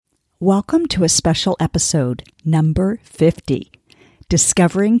Welcome to a special episode, number 50,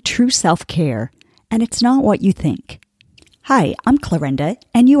 Discovering True Self-Care, and It's Not What You Think. Hi, I'm Clarinda,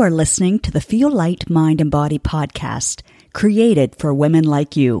 and you are listening to the Feel Light, Mind and Body podcast, created for women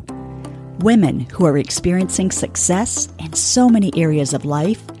like you. Women who are experiencing success in so many areas of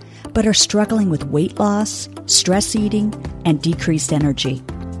life, but are struggling with weight loss, stress eating, and decreased energy.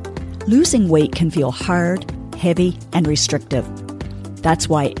 Losing weight can feel hard, heavy, and restrictive. That's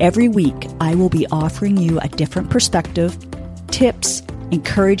why every week I will be offering you a different perspective, tips,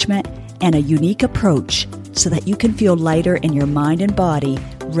 encouragement, and a unique approach so that you can feel lighter in your mind and body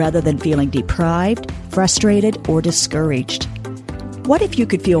rather than feeling deprived, frustrated, or discouraged. What if you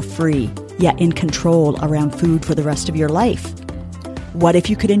could feel free, yet in control around food for the rest of your life? What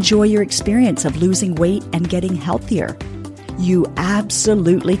if you could enjoy your experience of losing weight and getting healthier? You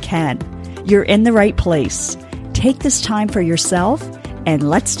absolutely can. You're in the right place. Take this time for yourself and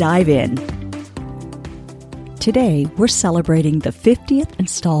let's dive in. Today, we're celebrating the 50th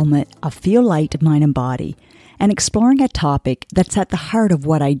installment of Feel Light, Mind and Body and exploring a topic that's at the heart of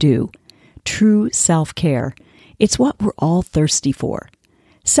what I do, true self-care. It's what we're all thirsty for.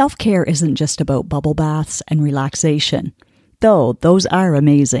 Self-care isn't just about bubble baths and relaxation, though those are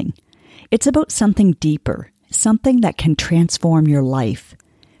amazing. It's about something deeper, something that can transform your life.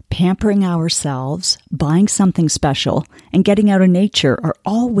 Pampering ourselves, buying something special, and getting out in nature are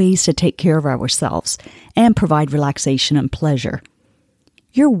all ways to take care of ourselves and provide relaxation and pleasure.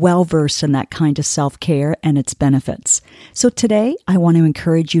 You're well versed in that kind of self-care and its benefits. So today, I want to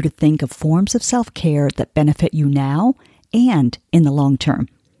encourage you to think of forms of self-care that benefit you now and in the long term.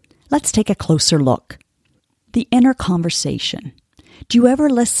 Let's take a closer look. The inner conversation. Do you ever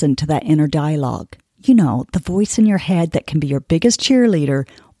listen to that inner dialogue? You know, the voice in your head that can be your biggest cheerleader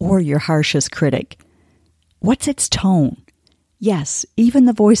or your harshest critic. What's its tone? Yes, even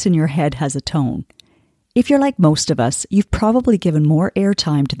the voice in your head has a tone. If you're like most of us, you've probably given more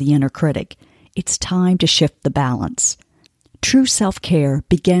airtime to the inner critic. It's time to shift the balance. True self-care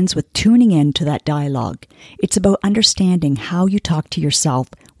begins with tuning in to that dialogue. It's about understanding how you talk to yourself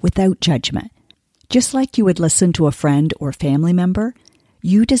without judgment. Just like you would listen to a friend or family member,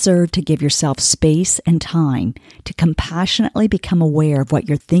 you deserve to give yourself space and time to compassionately become aware of what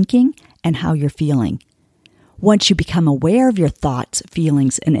you're thinking and how you're feeling. Once you become aware of your thoughts,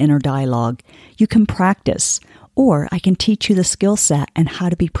 feelings, and inner dialogue, you can practice, or I can teach you the skill set and how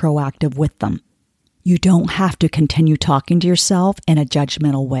to be proactive with them. You don't have to continue talking to yourself in a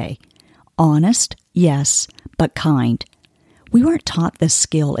judgmental way. Honest, yes, but kind. We weren't taught this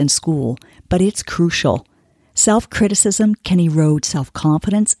skill in school, but it's crucial. Self-criticism can erode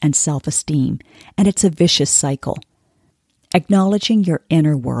self-confidence and self-esteem, and it's a vicious cycle. Acknowledging your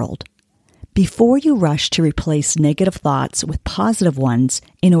inner world. Before you rush to replace negative thoughts with positive ones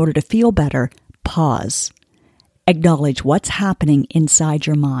in order to feel better, pause. Acknowledge what's happening inside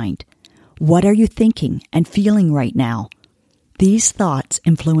your mind. What are you thinking and feeling right now? These thoughts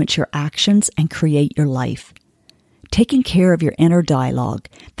influence your actions and create your life. Taking care of your inner dialogue,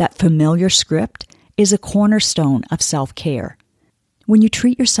 that familiar script, is a cornerstone of self-care. When you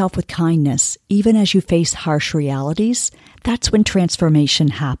treat yourself with kindness, even as you face harsh realities, that's when transformation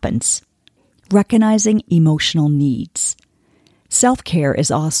happens. Recognizing emotional needs. Self-care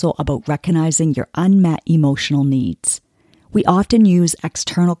is also about recognizing your unmet emotional needs. We often use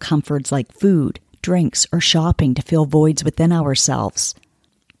external comforts like food, drinks, or shopping to fill voids within ourselves.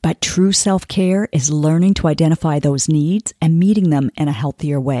 But true self-care is learning to identify those needs and meeting them in a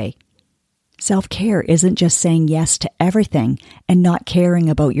healthier way. Self-care isn't just saying yes to everything and not caring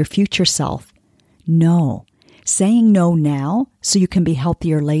about your future self. No, saying no now so you can be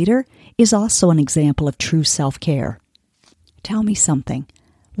healthier later is also an example of true self-care. Tell me something.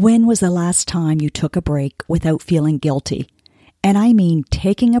 When was the last time you took a break without feeling guilty? And I mean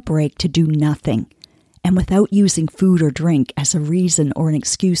taking a break to do nothing, and without using food or drink as a reason or an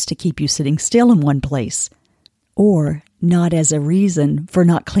excuse to keep you sitting still in one place. Or not as a reason for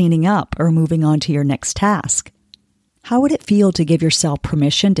not cleaning up or moving on to your next task. How would it feel to give yourself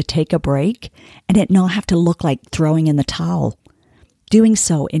permission to take a break and it not have to look like throwing in the towel? Doing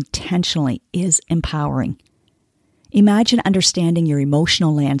so intentionally is empowering. Imagine understanding your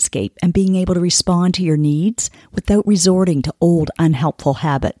emotional landscape and being able to respond to your needs without resorting to old, unhelpful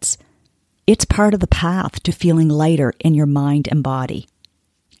habits. It's part of the path to feeling lighter in your mind and body.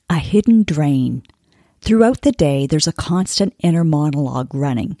 A hidden drain. Throughout the day, there's a constant inner monologue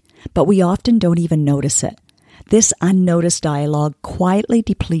running, but we often don't even notice it. This unnoticed dialogue quietly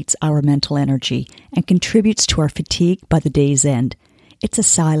depletes our mental energy and contributes to our fatigue by the day's end. It's a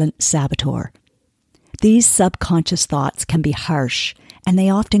silent saboteur. These subconscious thoughts can be harsh and they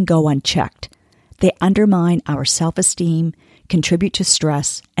often go unchecked. They undermine our self-esteem, contribute to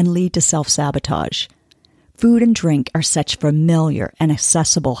stress, and lead to self-sabotage. Food and drink are such familiar and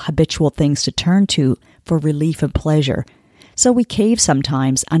accessible habitual things to turn to for relief and pleasure, so we cave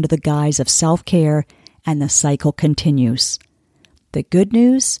sometimes under the guise of self-care, and the cycle continues. The good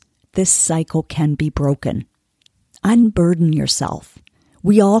news? This cycle can be broken. Unburden yourself.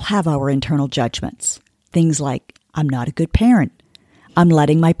 We all have our internal judgments. Things like, I'm not a good parent. I'm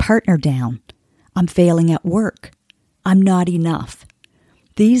letting my partner down. I'm failing at work. I'm not enough.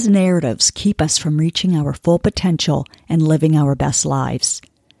 These narratives keep us from reaching our full potential and living our best lives.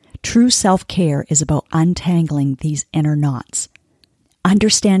 True self-care is about untangling these inner knots.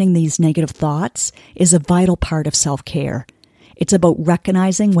 Understanding these negative thoughts is a vital part of self-care. It's about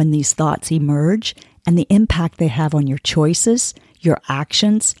recognizing when these thoughts emerge and the impact they have on your choices, your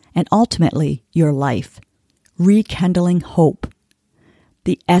actions, and ultimately your life. Rekindling hope.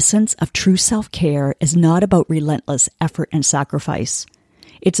 The essence of true self-care is not about relentless effort and sacrifice.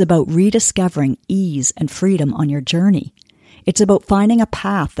 It's about rediscovering ease and freedom on your journey. It's about finding a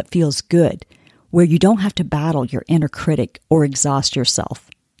path that feels good, where you don't have to battle your inner critic or exhaust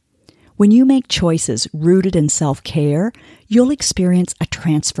yourself. When you make choices rooted in self-care, you'll experience a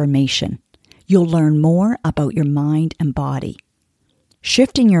transformation. You'll learn more about your mind and body.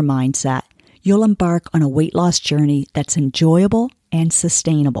 Shifting your mindset, you'll embark on a weight loss journey that's enjoyable and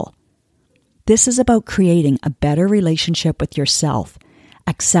sustainable. This is about creating a better relationship with yourself,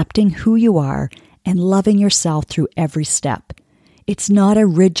 accepting who you are, and loving yourself through every step. It's not a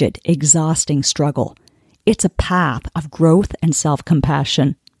rigid, exhausting struggle. It's a path of growth and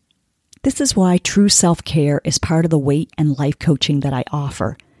self-compassion. This is why true self-care is part of the weight and life coaching that I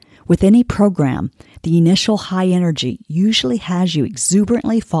offer. With any program, the initial high energy usually has you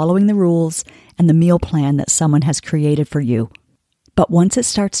exuberantly following the rules and the meal plan that someone has created for you. But once it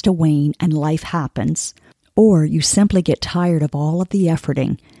starts to wane and life happens, or you simply get tired of all of the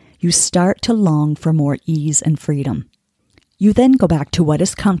efforting, you start to long for more ease and freedom. You then go back to what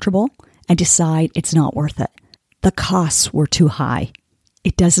is comfortable and decide it's not worth it. The costs were too high.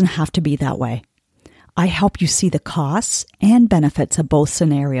 It doesn't have to be that way. I help you see the costs and benefits of both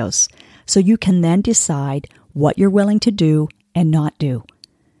scenarios, so you can then decide what you're willing to do and not do.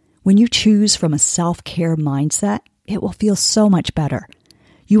 When you choose from a self-care mindset, it will feel so much better.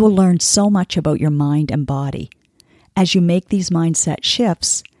 You will learn so much about your mind and body. As you make these mindset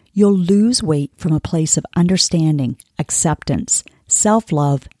shifts, you'll lose weight from a place of understanding, acceptance,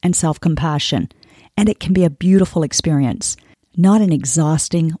 self-love, and self-compassion, and it can be a beautiful experience, not an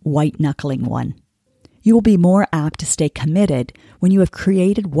exhausting, white-knuckling one. You will be more apt to stay committed when you have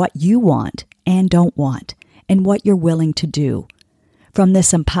created what you want and don't want, and what you're willing to do. From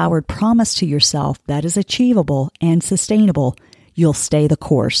this empowered promise to yourself that is achievable and sustainable, you'll stay the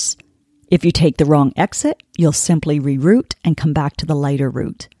course. If you take the wrong exit, you'll simply reroute and come back to the lighter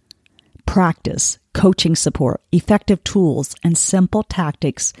route. Practice, coaching support, effective tools, and simple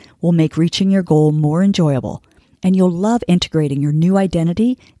tactics will make reaching your goal more enjoyable, and you'll love integrating your new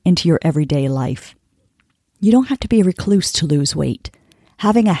identity into your everyday life. You don't have to be a recluse to lose weight.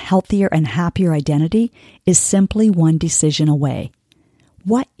 Having a healthier and happier identity is simply one decision away.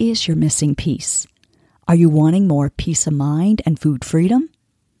 What is your missing piece? Are you wanting more peace of mind and food freedom?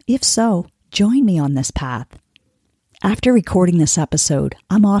 If so, join me on this path. After recording this episode,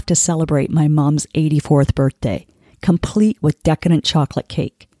 I'm off to celebrate my mom's 84th birthday, complete with decadent chocolate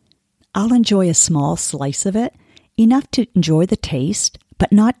cake. I'll enjoy a small slice of it, enough to enjoy the taste,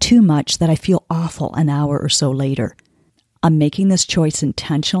 but not too much that I feel awful an hour or so later. I'm making this choice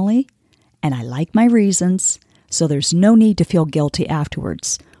intentionally, and I like my reasons, so there's no need to feel guilty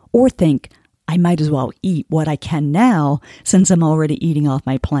afterwards, or think I might as well eat what I can now since I'm already eating off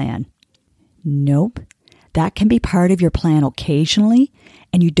my plan. Nope. That can be part of your plan occasionally,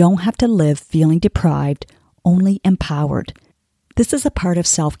 and you don't have to live feeling deprived, only empowered. This is a part of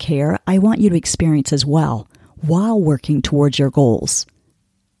self-care I want you to experience as well, while working towards your goals.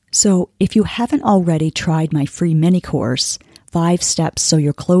 So, if you haven't already tried my free mini course, 5 Steps So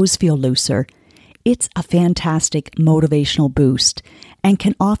Your Clothes Feel Looser, it's a fantastic motivational boost and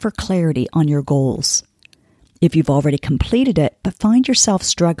can offer clarity on your goals. If you've already completed it but find yourself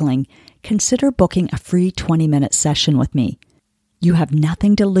struggling, consider booking a free 20-minute session with me. You have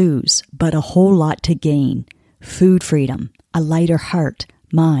nothing to lose, but a whole lot to gain. Food freedom, a lighter heart,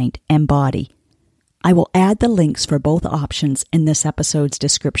 mind, and body. I will add the links for both options in this episode's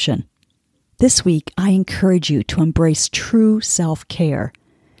description. This week, I encourage you to embrace true self-care.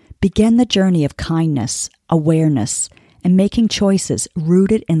 Begin the journey of kindness, awareness, and making choices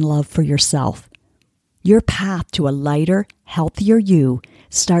rooted in love for yourself. Your path to a lighter, healthier you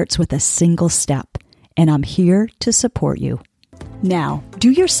starts with a single step, and I'm here to support you. Now,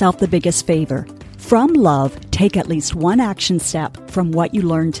 do yourself the biggest favor. From love, take at least one action step from what you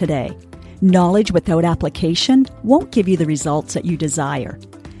learned today. Knowledge without application won't give you the results that you desire.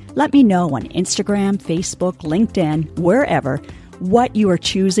 Let me know on Instagram, Facebook, LinkedIn, wherever, what you are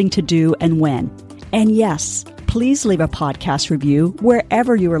choosing to do and when. And yes, please leave a podcast review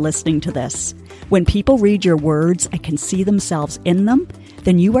wherever you are listening to this. When people read your words and can see themselves in them,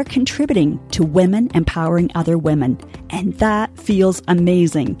 then you are contributing to women empowering other women. And that feels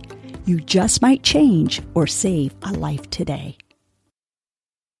amazing. You just might change or save a life today.